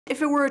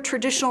If it were a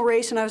traditional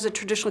race and I was a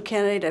traditional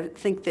candidate, I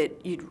think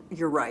that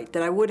you're right,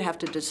 that I would have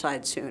to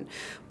decide soon.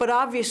 But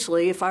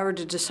obviously, if I were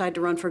to decide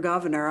to run for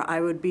governor,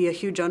 I would be a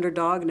huge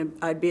underdog and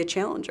I'd be a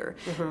challenger.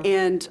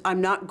 And I'm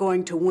not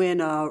going to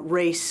win a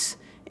race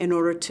in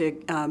order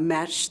to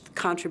match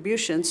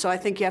contributions. So I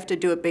think you have to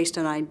do it based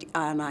on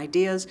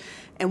ideas.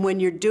 And when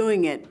you're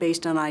doing it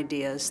based on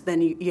ideas,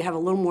 then you have a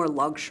little more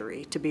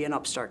luxury to be an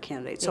upstart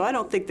candidate. So I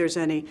don't think there's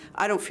any,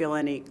 I don't feel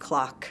any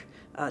clock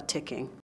ticking.